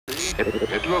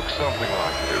It looks something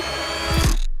like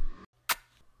this.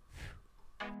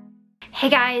 Hey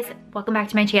guys, welcome back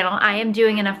to my channel. I am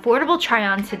doing an affordable try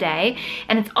on today,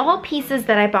 and it's all pieces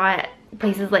that I bought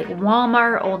places like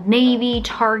Walmart, Old Navy,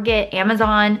 Target,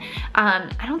 Amazon.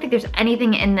 I don't think there's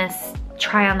anything in this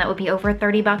try on that would be over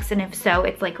 30 bucks, and if so,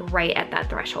 it's like right at that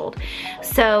threshold.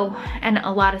 So, and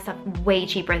a lot of stuff way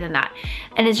cheaper than that.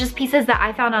 And it's just pieces that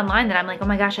I found online that I'm like, oh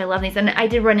my gosh, I love these. And I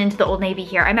did run into the Old Navy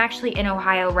here. I'm actually in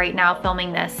Ohio right now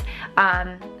filming this.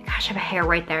 Gosh, I have a hair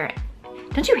right there.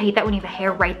 Don't you hate that when you have a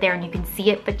hair right there and you can see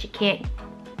it, but you can't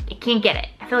get it?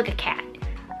 I feel like a cat.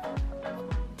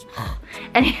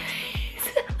 Anyways,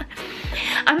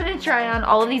 I'm gonna try on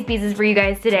all of these pieces for you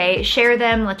guys today, share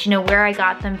them, let you know where I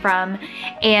got them from,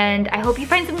 and I hope you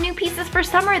find some new pieces for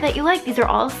summer that you like. These are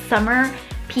all summer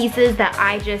pieces that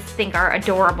I just think are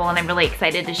adorable, and I'm really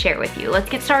excited to share with you. Let's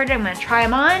get started. I'm gonna try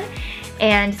them on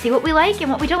and see what we like and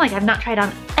what we don't like. I've not tried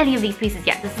on any of these pieces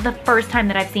yet. This is the first time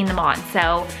that I've seen them on,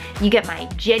 so you get my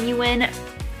genuine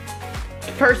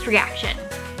first reaction,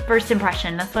 first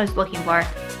impression. That's what I was looking for.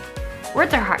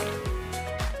 Words are hard.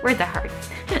 Words are hard.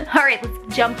 All right,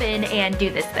 let's jump in and do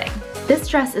this thing. This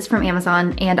dress is from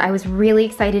Amazon, and I was really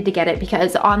excited to get it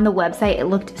because on the website it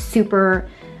looked super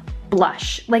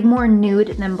blush, like more nude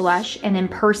than blush, and in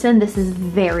person this is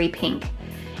very pink.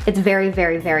 It's very,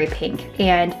 very, very pink.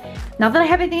 And not that I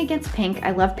have anything against pink,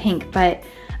 I love pink, but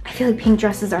I feel like pink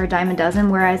dresses are a dime a dozen,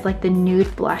 whereas like the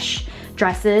nude blush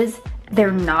dresses,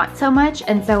 they're not so much.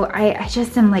 And so I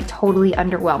just am like totally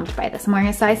underwhelmed by this. I'm wearing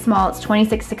a size small, it's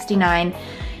 $26.69.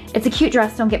 It's a cute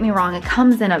dress, don't get me wrong. It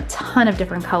comes in a ton of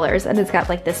different colors, and it's got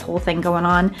like this whole thing going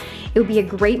on. It would be a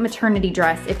great maternity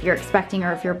dress if you're expecting,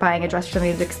 or if you're buying a dress for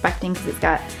somebody who's expecting, because it's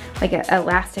got like an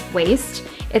elastic waist.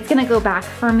 It's gonna go back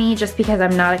for me just because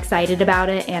I'm not excited about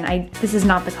it, and this is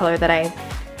not the color that I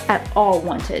at all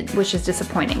wanted, which is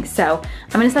disappointing. So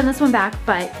I'm gonna send this one back,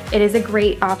 but it is a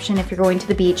great option if you're going to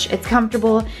the beach. It's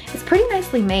comfortable, it's pretty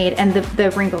nicely made, and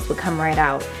the wrinkles would come right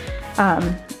out.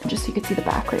 Just so you can see the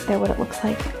back right there, what it looks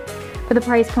like. For the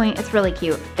price point, it's really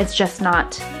cute. It's just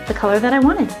not the color that I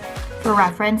wanted. For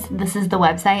reference, this is the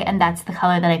website, and that's the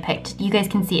color that I picked. You guys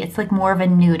can see it's like more of a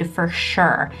nude for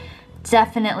sure.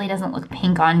 Definitely doesn't look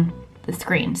pink on the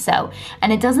screen. So,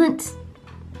 and it doesn't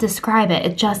describe it.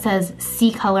 It just says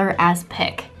see color as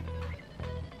pick.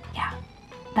 Yeah,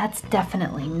 that's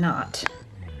definitely not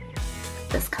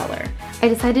this color. I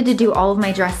decided to do all of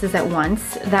my dresses at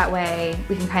once. That way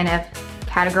we can kind of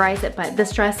categorize it, but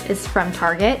this dress is from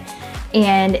Target,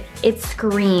 and it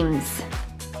screams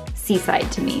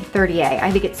seaside to me, 30A. I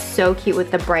think it's so cute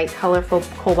with the bright, colorful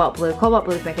cobalt blue. Cobalt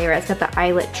blue is my favorite. It's got the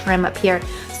eyelet trim up here,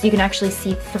 so you can actually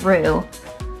see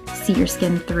your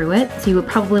skin through it. So you would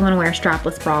probably want to wear a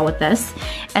strapless bra with this.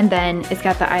 And then it's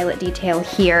got the eyelet detail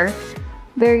here.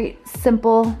 Very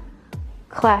simple,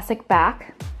 classic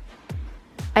back.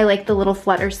 I like the little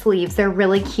flutter sleeves. They're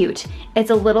really cute. It's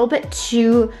a little bit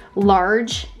too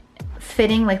large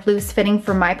fitting, like loose fitting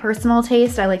for my personal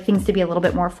taste. I like things to be a little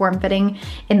bit more form fitting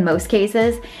in most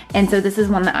cases. And so this is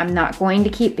one that I'm not going to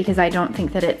keep because I don't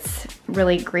think that it's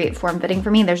really great form fitting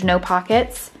for me. There's no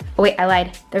pockets. Oh wait, I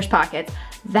lied. There's pockets.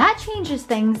 That changes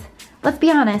things. Let's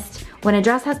be honest. When a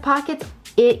dress has pockets,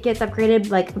 it gets upgraded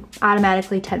like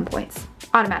automatically 10 points.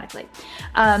 Automatically.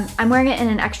 I'm wearing it in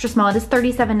an extra small. It is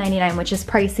 $37.99, which is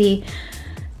pricey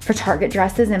for Target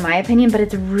dresses in my opinion, but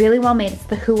it's really well made. It's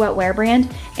the Who What Wear brand,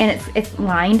 and it's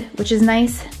lined, which is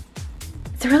nice.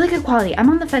 It's a really good quality. I'm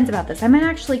on the fence about this. I might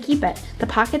actually keep it. The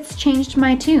pockets changed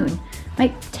my tune.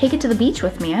 Might take it to the beach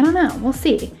with me. I don't know. We'll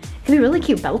see. It could be really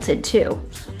cute belted too.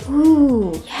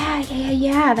 Ooh,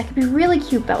 yeah. That could be really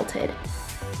cute belted.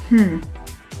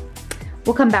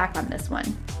 We'll come back on this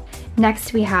one.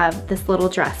 Next we have this little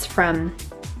dress from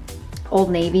Old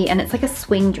Navy, and it's like a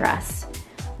swing dress.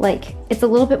 Like, it's a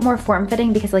little bit more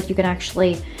form-fitting because like you can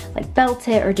actually like belt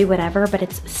it or do whatever, but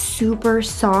it's super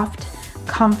soft,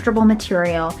 comfortable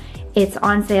material. It's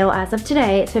on sale as of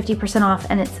today. It's 50% off,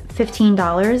 and it's $15.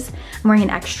 I'm wearing an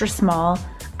extra small.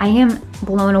 I am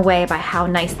blown away by how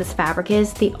nice this fabric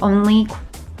is. The only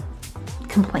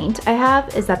complaint I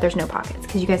have is that there's no pockets,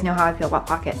 because you guys know how I feel about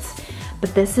pockets.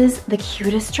 But this is the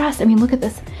cutest dress. I mean, look at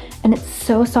this. And it's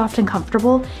so soft and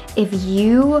comfortable. If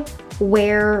you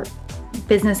wear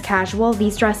business casual,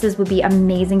 these dresses would be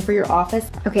amazing for your office.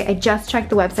 Okay, I just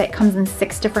checked the website. It comes in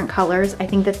 6 different colors. I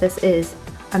think that this is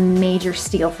a major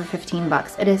steal for 15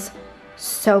 bucks. It is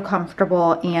so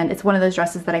comfortable, and it's one of those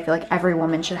dresses that I feel like every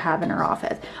woman should have in her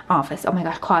office, oh my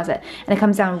gosh, closet. And it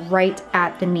comes down right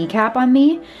at the kneecap on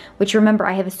me, which, remember,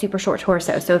 I have a super short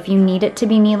torso, so if you need it to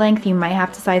be knee length, you might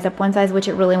have to size up one size, which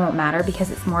it really won't matter because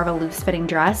it's more of a loose fitting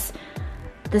dress.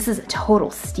 This is a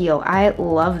total steal. I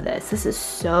love this. This is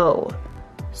so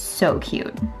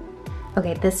cute.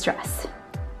 Okay, this dress.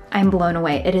 I'm blown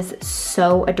away. It is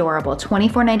so adorable.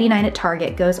 $24.99 at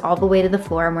Target, goes all the way to the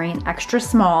floor. I'm wearing an extra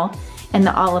small in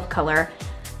the olive color.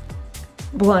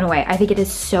 Blown away. I think it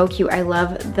is so cute. I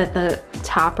love that the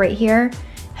top right here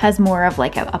has more of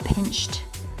like a pinched.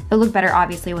 It'll look better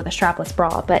obviously with a strapless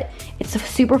bra, but it's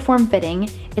super form fitting.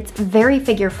 It's very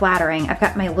figure flattering. I've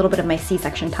got my little bit of my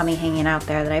C-section tummy hanging out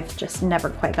there that I've just never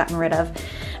quite gotten rid of.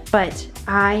 But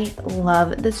I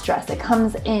love this dress. It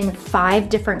comes in 5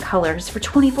 different colors for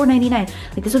 $24.99.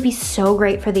 Like this would be so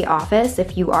great for the office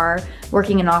if you are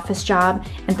working an office job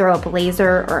and throw a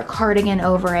blazer or a cardigan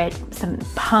over it, some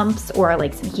pumps or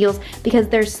like some heels, because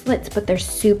there's slits, but they're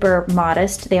super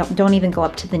modest. They don't even go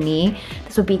up to the knee.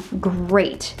 This would be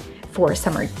great for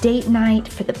summer date night,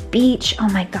 for the beach. Oh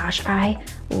my gosh, I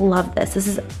love this. This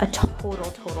is a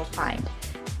total find.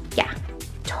 Yeah,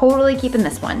 totally keeping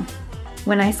this one.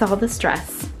 When I saw this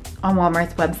dress on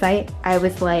Walmart's website, I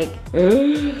was like,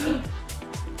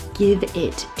 give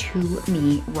it to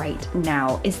me right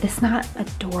now. Is this not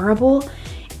adorable?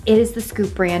 It is the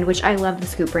Scoop brand, which I love the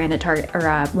Scoop brand at Target or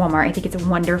Walmart. I think it's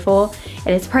wonderful.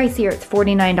 It is pricier, it's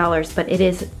 $49, but it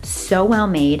is so well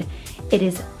made. It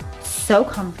is so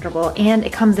comfortable and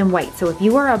it comes in white. So if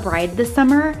you are a bride this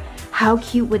summer, how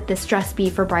cute would this dress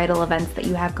be for bridal events that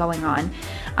you have going on?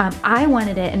 I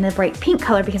wanted it in the bright pink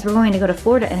color because we're going to go to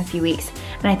Florida in a few weeks.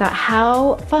 And I thought,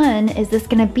 how fun is this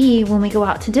gonna be when we go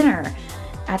out to dinner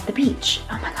at the beach?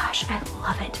 Oh my gosh, I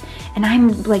love it. And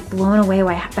I'm like blown away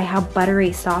by how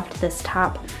buttery soft this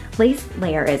top lace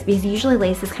layer is, because usually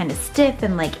lace is kind of stiff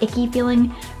and like icky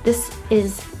feeling. This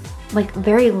is like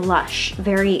very lush,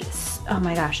 very, oh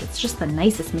my gosh, it's just the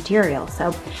nicest material.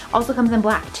 So also comes in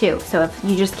black too. So if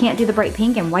you just can't do the bright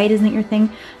pink and white isn't your thing,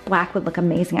 black would look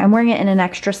amazing. I'm wearing it in an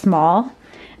extra small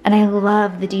and I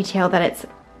love the detail that it's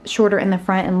shorter in the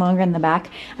front and longer in the back.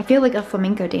 I feel like a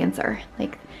flamenco dancer.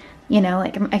 Like, you know,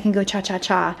 like I can go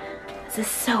cha-cha-cha. This is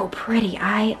so pretty.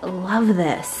 I love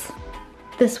this.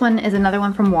 This one is another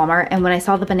one from Walmart, and when I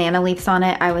saw the banana leaves on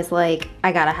it, I was like,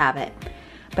 I gotta have it.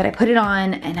 But I put it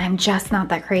on and I'm just not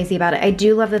that crazy about it. I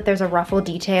do love that there's a ruffle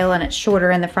detail and it's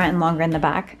shorter in the front and longer in the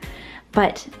back.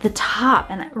 But the top,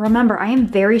 and remember, I am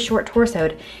very short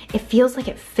torsoed, it feels like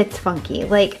it fits funky.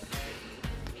 Like,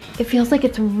 it feels like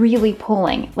it's really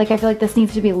pulling. Like I feel like this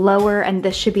needs to be lower and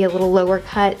this should be a little lower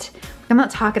cut. I'm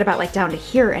not talking about like down to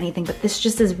here or anything, but this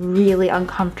just is really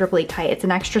uncomfortably tight. It's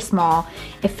an extra small.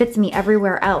 It fits me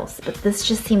everywhere else, but this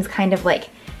just seems kind of like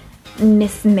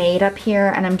mismade up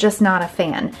here and I'm just not a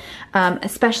fan,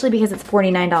 especially because it's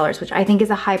 $49, which I think is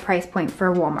a high price point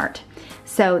for Walmart.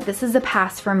 So this is a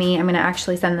pass for me. I'm gonna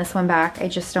actually send this one back. I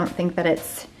just don't think that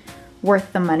it's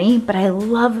worth the money, but I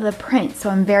love the print, so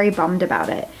I'm very bummed about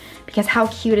it because how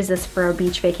cute is this for a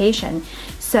beach vacation?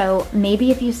 So maybe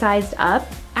if you sized up,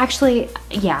 actually,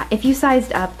 yeah, if you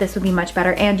sized up, this would be much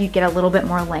better and you'd get a little bit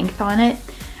more length on it.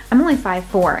 I'm only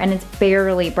 5'4" and it's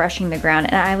barely brushing the ground,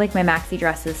 and I like my maxi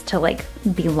dresses to like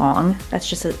be long. That's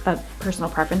just a personal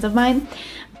preference of mine,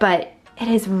 but it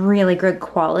is really good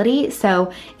quality.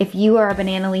 So if you are a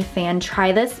banana leaf fan,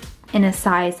 try this in a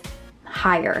size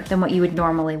higher than what you would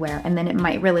normally wear, and then it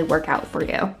might really work out for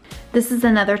you. This is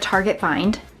another Target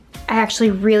find. I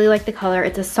actually really like the color.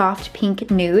 It's a soft pink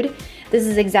nude. This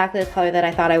is exactly the color that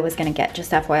I thought I was gonna get,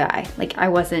 just FYI. Like I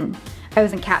wasn't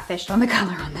catfished on the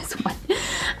color on this one.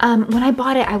 When I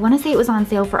bought it, I wanna say it was on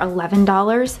sale for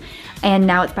 $11, and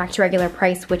now it's back to regular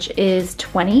price, which is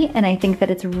 $20, and I think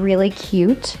that it's really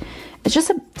cute. It's just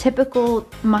a typical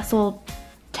muscle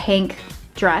tank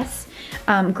dress.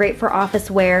 Great for office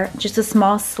wear, just a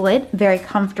small slit, very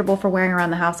comfortable for wearing around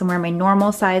the house. I'm wearing my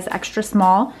normal size, extra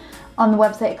small. On the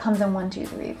website, it comes in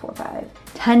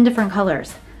 10 different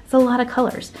colors. It's a lot of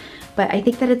colors, but I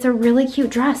think that it's a really cute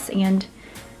dress and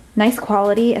nice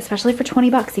quality, especially for 20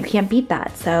 bucks. You can't beat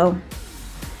that. So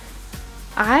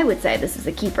I would say this is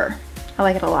a keeper. I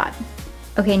like it a lot.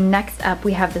 Okay, next up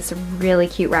we have this really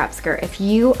cute wrap skirt. If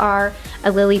you are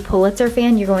a Lily Pulitzer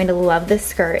fan, you're going to love this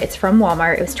skirt. It's from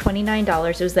Walmart. It was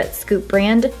 $29. It was that Scoop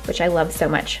brand, which I love so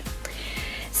much.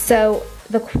 So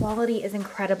the quality is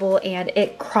incredible and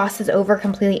it crosses over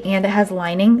completely and it has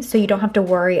lining, so you don't have to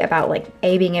worry about like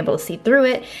A, being able to see through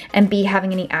it, and B,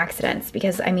 having any accidents,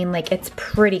 because I mean like it's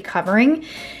pretty covering.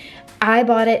 I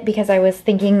bought it because I was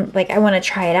thinking like I want to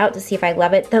try it out to see if I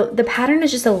love it. The pattern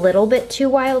is just a little bit too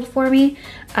wild for me,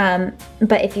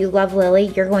 but if you love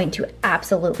Lily, you're going to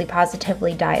absolutely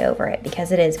positively die over it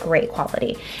because it is great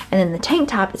quality. And then the tank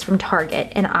top is from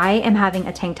Target, and I am having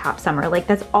a tank top summer. Like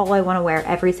that's all I want to wear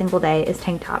every single day is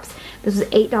tank tops. This was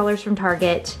 $8 from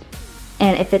Target,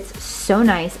 and it fits so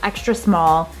nice, extra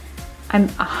small. I'm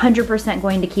 100%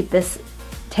 going to keep this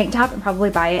tank top and probably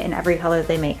buy it in every color that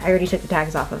they make. I already took the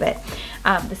tags off of it.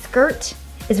 The skirt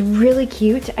is really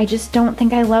cute. I just don't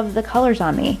think I love the colors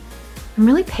on me. I'm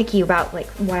really picky about like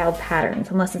wild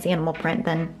patterns. Unless it's animal print,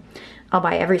 then I'll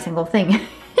buy every single thing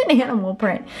in animal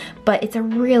print. But it's a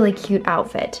really cute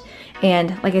outfit.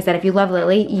 And like I said, if you love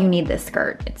Lily, you need this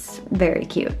skirt. It's very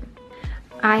cute.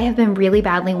 I have been really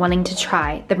badly wanting to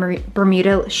try the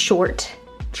Bermuda short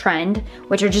trend,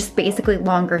 which are just basically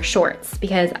longer shorts,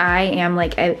 because I am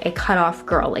like a cutoff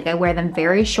girl. Like I wear them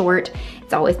very short.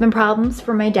 It's always been problems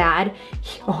for my dad.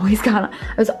 I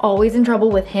was always in trouble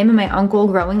with him and my uncle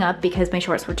growing up because my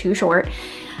shorts were too short.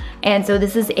 And so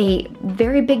this is a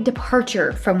very big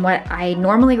departure from what I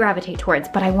normally gravitate towards,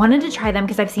 but I wanted to try them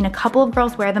because I've seen a couple of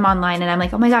girls wear them online and I'm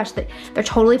like, oh my gosh, they're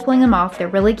totally pulling them off. They're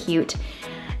really cute.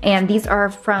 And these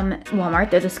are from Walmart.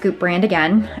 They're the Scoop brand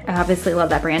again. I obviously love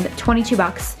that brand. 22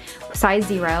 bucks, size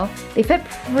 0. They fit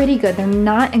pretty good. They're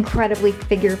not incredibly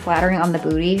figure flattering on the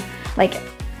booty. Like,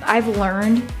 I've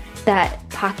learned that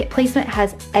pocket placement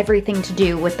has everything to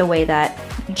do with the way that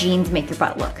jeans make your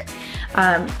butt look.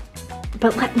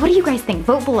 But what do you guys think?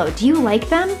 Vote below. Do you like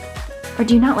them or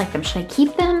do you not like them? Should I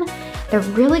keep them? They're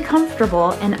really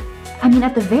comfortable, and I mean,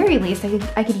 at the very least,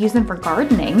 I could use them for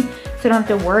gardening, so I don't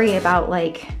have to worry about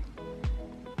like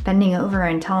bending over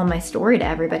and telling my story to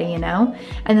everybody, you know?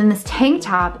 And then this tank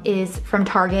top is from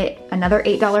Target, another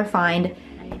 $8 find.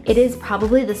 It is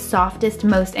probably the softest,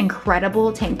 most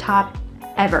incredible tank top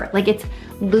ever. Like, it's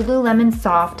Lululemon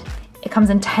soft. It comes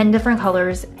in 10 different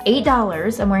colors,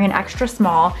 $8. I'm wearing an extra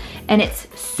small, and it's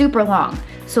super long.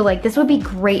 So like, this would be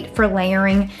great for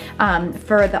layering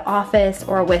for the office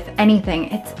or with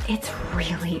anything. It's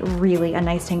really, really a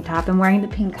nice tank top. I'm wearing the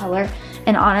pink color,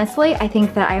 and honestly, I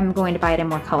think that I'm going to buy it in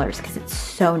more colors because it's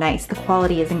so nice. The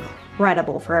quality is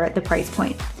incredible for the price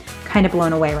point. Kind of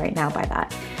blown away right now by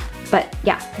that. But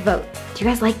yeah, vote. Do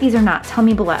you guys like these or not? Tell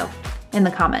me below in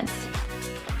the comments.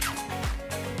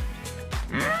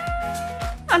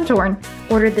 I'm torn.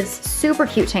 Ordered this super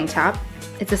cute tank top.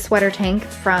 It's a sweater tank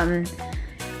from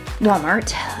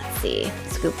Walmart. Let's see,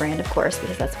 Scoop brand, of course,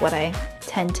 because that's what I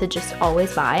tend to just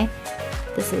always buy.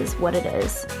 This is what it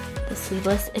is. The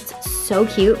sleeveless, it's so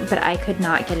cute, but I could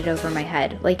not get it over my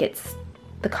head. Like,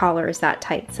 the collar is that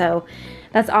tight. So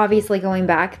that's obviously going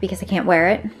back because I can't wear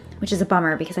it, which is a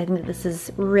bummer because I think that this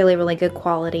is really, really good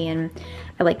quality and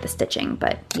I like the stitching,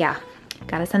 but yeah,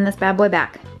 gotta send this bad boy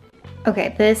back.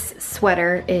 Okay, this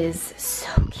sweater is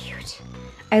so cute.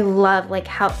 I love like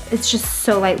how it's just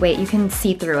so lightweight. You can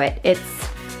see through it. It's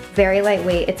very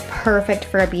lightweight. It's perfect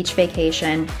for a beach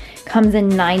vacation. Comes in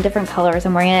 9 different colors.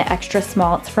 I'm wearing it extra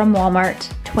small. It's from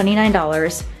Walmart, $29.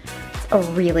 It's a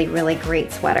really, really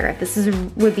great sweater. This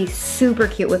would be super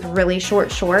cute with really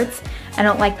short shorts. I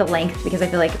don't like the length because I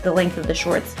feel like the length of the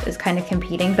shorts is kind of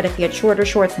competing, but if you had shorter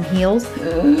shorts and heels,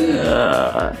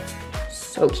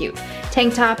 so cute.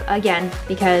 Tank top, again,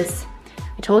 because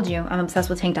I told you I'm obsessed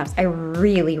with tank tops. I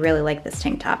really, really like this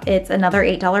tank top. It's another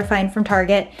 $8 find from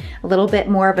Target. A little bit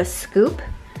more of a scoop,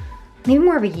 maybe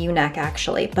more of a U-neck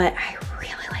actually, but I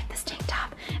really like this tank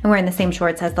top. I'm wearing the same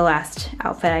shorts as the last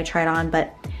outfit I tried on,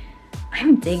 but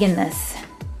I'm digging this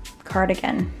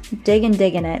cardigan. Digging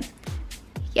it.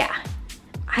 Yeah.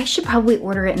 I should probably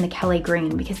order it in the Kelly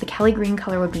green because the Kelly green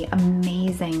color would be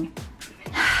amazing.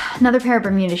 Another pair of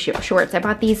Bermuda shorts. I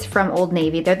bought these from Old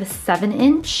Navy. They're the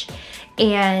 7-inch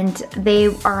and they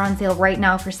are on sale right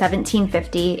now for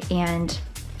 $17.50, and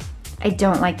I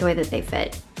don't like the way that they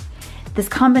fit. This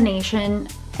combination,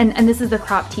 and this is the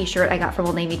crop t-shirt I got from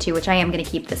Old Navy too, which I am gonna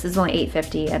keep. This is only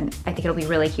 $8.50 and I think it'll be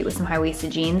really cute with some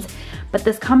high-waisted jeans. But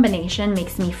this combination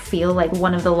makes me feel like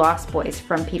one of the Lost Boys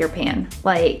from Peter Pan.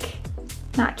 Like,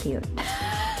 not cute.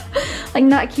 Like,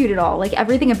 not cute at all. Like,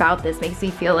 everything about this makes me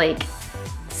feel like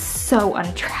so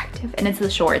unattractive, and it's the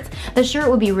shorts. The shirt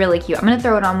would be really cute. I'm gonna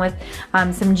throw it on with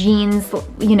some jeans,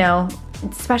 you know,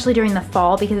 especially during the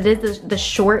fall because it is the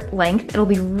short length. It'll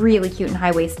be really cute in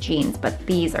high-waist jeans, but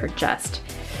these are just,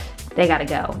 they gotta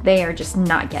go. They are just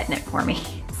not getting it for me.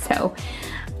 So,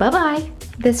 bye-bye.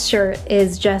 This shirt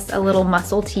is just a little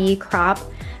muscle tee crop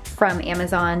from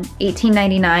Amazon,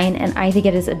 $18.99, and I think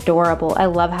it is adorable. I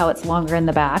love how it's longer in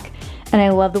the back. And I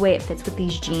love the way it fits with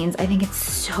these jeans. I think it's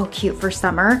so cute for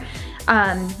summer.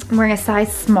 I'm wearing a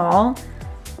size small.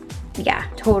 Yeah,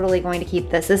 totally going to keep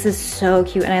this. This is so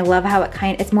cute, and I love how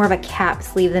it's more of a cap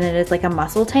sleeve than it is like a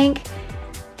muscle tank.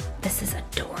 This is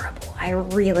adorable. I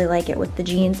really like it with the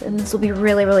jeans, and this will be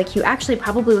really, really cute. Actually,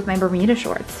 probably with my Bermuda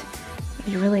shorts. It'd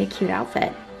be really a cute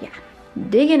outfit. Yeah,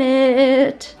 digging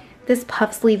it. this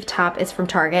puff sleeve top is from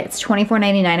Target. It's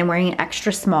 $24.99. I'm wearing an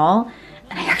extra small.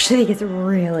 And I actually think it's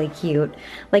really cute.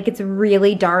 Like, it's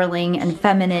really darling and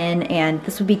feminine, and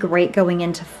this would be great going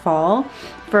into fall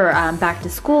for back to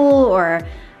school or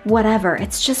whatever.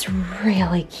 It's just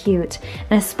really cute.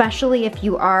 And especially if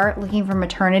you are looking for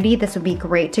maternity, this would be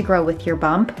great to grow with your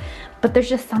bump. But there's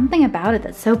just something about it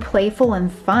that's so playful and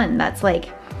fun that's like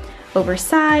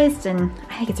oversized, and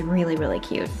I think it's really, really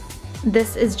cute.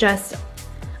 This is just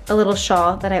a little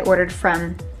shawl that I ordered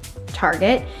from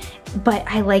Target. But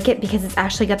I like it because it's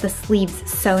actually got the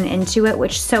sleeves sewn into it,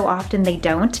 which so often they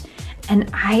don't. And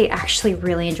I actually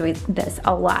really enjoy this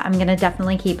a lot. I'm gonna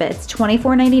definitely keep it. It's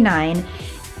 $24.99.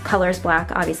 Color's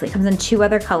black, obviously. It comes in 2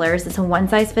 other colors. It's a one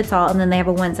size fits all, and then they have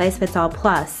a one size fits all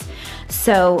plus.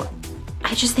 So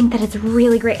I just think that it's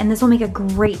really great, and this will make a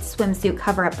great swimsuit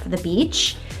cover up for the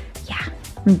beach. Yeah,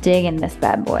 I'm digging this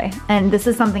bad boy. And this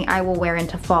is something I will wear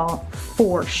into fall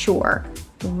for sure.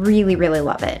 Really, really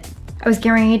love it. I was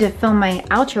getting ready to film my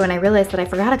outro and I realized that I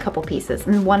forgot a couple pieces,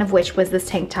 and one of which was this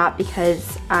tank top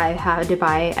because I had to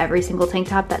buy every single tank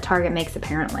top that Target makes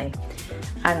apparently.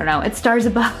 I don't know, it's Stars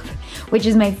Above, which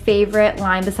is my favorite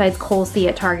line besides Cole C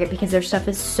at Target because their stuff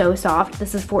is so soft.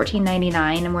 This is $14.99.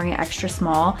 I'm wearing an extra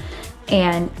small,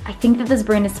 and I think that this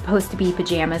brand is supposed to be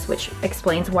pajamas, which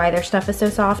explains why their stuff is so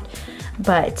soft,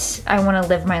 but I want to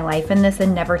live my life in this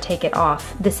and never take it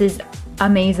off. This is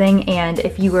amazing, and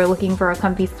if you are looking for a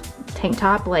comfy tank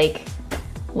top, like,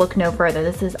 look no further.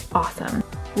 This is awesome.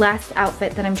 Last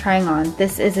outfit that I'm trying on.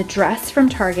 This is a dress from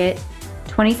Target,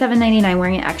 $27.99,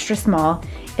 wearing an extra small.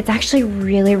 It's actually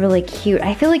really, really cute.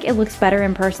 I feel like it looks better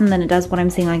in person than it does what I'm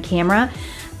seeing on camera,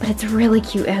 but it's really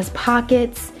cute. It has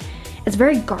pockets. It's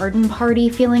very garden party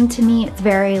feeling to me. It's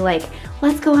very like,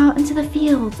 let's go out into the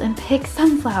fields and pick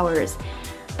sunflowers.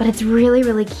 But it's really,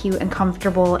 really cute and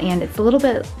comfortable, and it's a little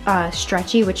bit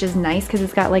stretchy, which is nice because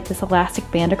it's got like this elastic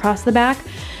band across the back.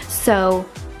 So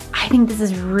I think this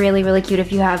is really, really cute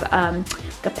if you have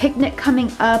a picnic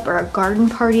coming up or a garden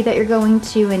party that you're going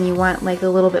to and you want like a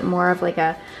little bit more of like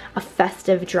a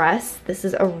festive dress. This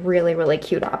is a really, really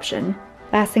cute option.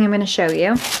 Last thing I'm gonna show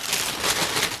you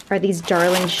are these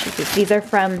darling shoes. These are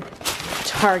from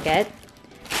Target,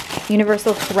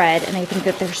 Universal Thread, and I think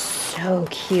that they're so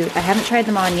cute. I haven't tried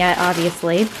them on yet,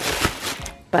 obviously,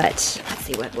 but let's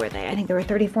see, what were they? I think they were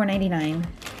 $34.99.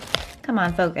 Come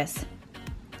on, focus.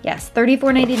 Yes,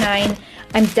 $34.99.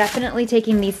 I'm definitely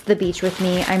taking these to the beach with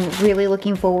me. I'm really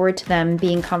looking forward to them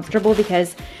being comfortable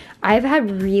because I've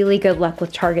had really good luck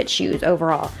with Target shoes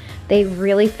overall. They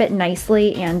really fit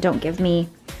nicely and don't give me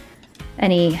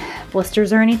any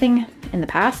blisters or anything in the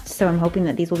past, so I'm hoping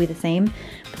that these will be the same.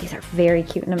 But these are very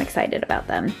cute and I'm excited about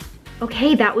them.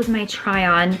 Okay, that was my try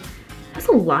on. That's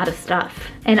a lot of stuff.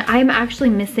 And I'm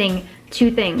actually missing 2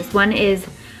 things. One is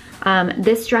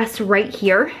this dress right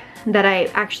here that I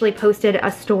actually posted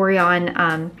a story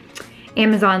on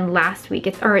Amazon last week.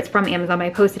 It's from Amazon, but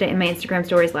I posted it in my Instagram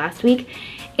stories last week.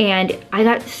 And I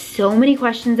got so many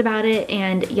questions about it,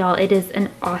 and y'all, it is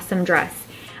an awesome dress.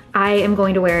 I am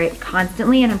going to wear it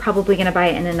constantly, and I'm probably gonna buy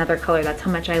it in another color. That's how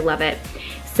much I love it.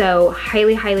 So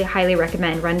highly, highly, highly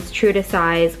recommend. Runs true to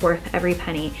size, worth every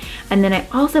penny. And then I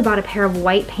also bought a pair of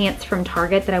white pants from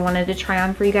Target that I wanted to try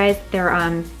on for you guys. They're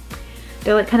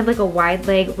like kind of like a wide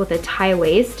leg with a tie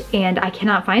waist, and I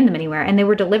cannot find them anywhere. And they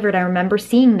were delivered. I remember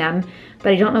seeing them,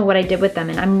 but I don't know what I did with them,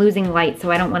 and I'm losing light, so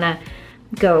I don't wanna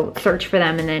go search for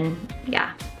them and then,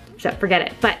 yeah, so forget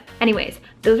it. But anyways,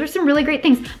 those are some really great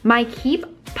things. My keep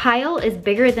pile is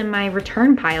bigger than my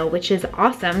return pile, which is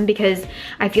awesome because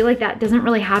I feel like that doesn't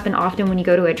really happen often when you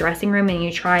go to a dressing room and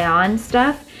you try on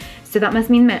stuff. So that must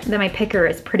mean that my picker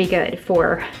is pretty good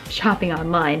for shopping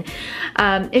online.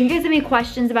 If you guys have any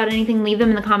questions about anything, leave them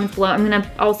in the comments below. I'm gonna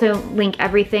also link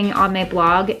everything on my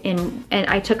blog, and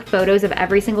I took photos of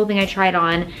every single thing I tried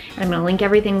on, and I'm gonna link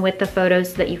everything with the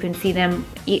photos so that you can see them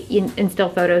in still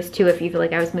photos too if you feel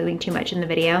like I was moving too much in the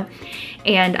video.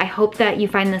 And I hope that you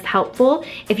find this helpful.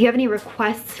 If you have any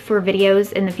requests for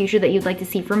videos in the future that you'd like to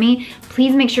see from me,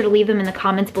 please make sure to leave them in the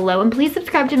comments below, and please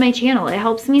subscribe to my channel. It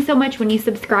helps me so much when you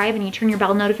subscribe and you turn your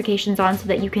bell notifications on so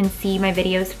that you can see my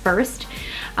videos first.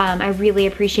 I really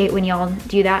appreciate when y'all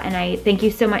do that, and I thank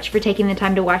you so much for taking the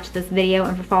time to watch this video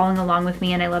and for following along with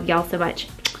me, and I love y'all so much.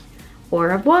 Au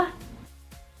revoir.